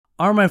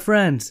Are my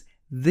friends,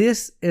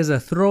 this is a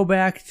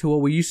throwback to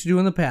what we used to do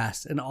in the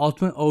past, an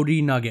Ultimate OD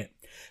Nugget.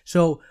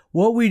 So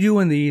what we do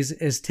in these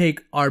is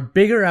take our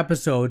bigger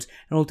episodes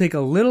and we'll take a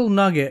little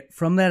nugget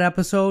from that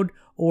episode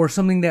or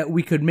something that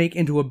we could make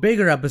into a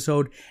bigger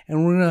episode,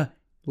 and we're going to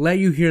let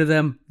you hear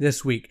them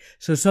this week.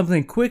 So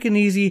something quick and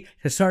easy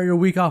to start your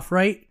week off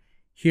right.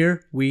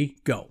 Here we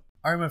go.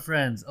 All right, my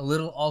friends, a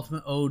little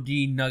Ultimate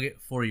OD Nugget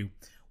for you.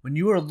 When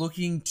you are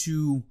looking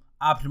to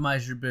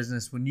optimize your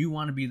business, when you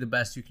want to be the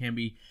best you can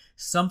be,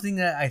 something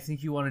that I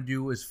think you want to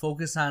do is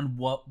focus on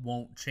what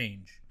won't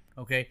change.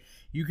 Okay,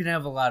 you can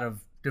have a lot of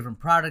different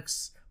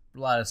products, a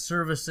lot of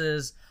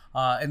services,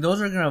 and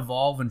those are going to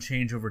evolve and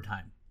change over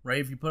time, right?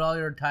 If you put all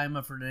your time,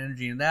 effort, and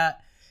energy in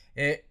that,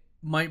 it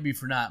might be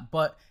for naught.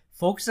 But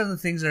focus on the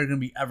things that are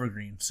going to be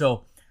evergreen.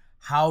 So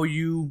how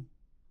you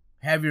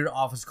have your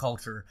office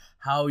culture,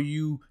 how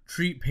you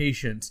treat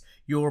patients,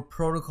 your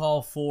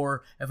protocol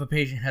for if a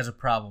patient has a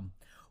problem.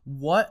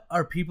 What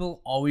are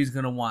people always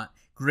going to want?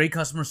 Great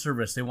customer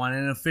service. They want it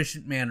in an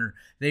efficient manner.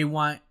 They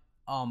want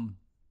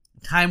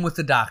time with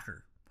the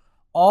doctor.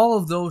 All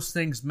of those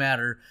things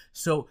matter.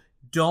 So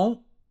don't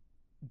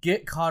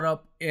get caught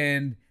up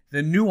in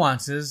the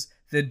nuances,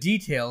 the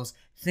details.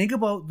 Think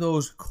about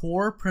those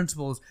core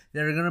principles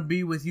that are going to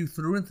be with you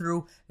through and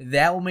through.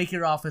 That will make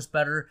your office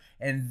better,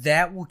 and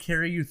that will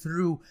carry you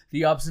through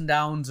the ups and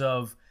downs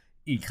of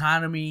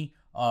economy,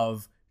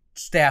 of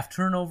staff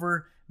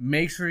turnover.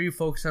 Make sure you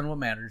focus on what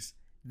matters.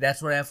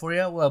 That's what I have for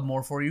you. We'll have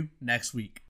more for you next week.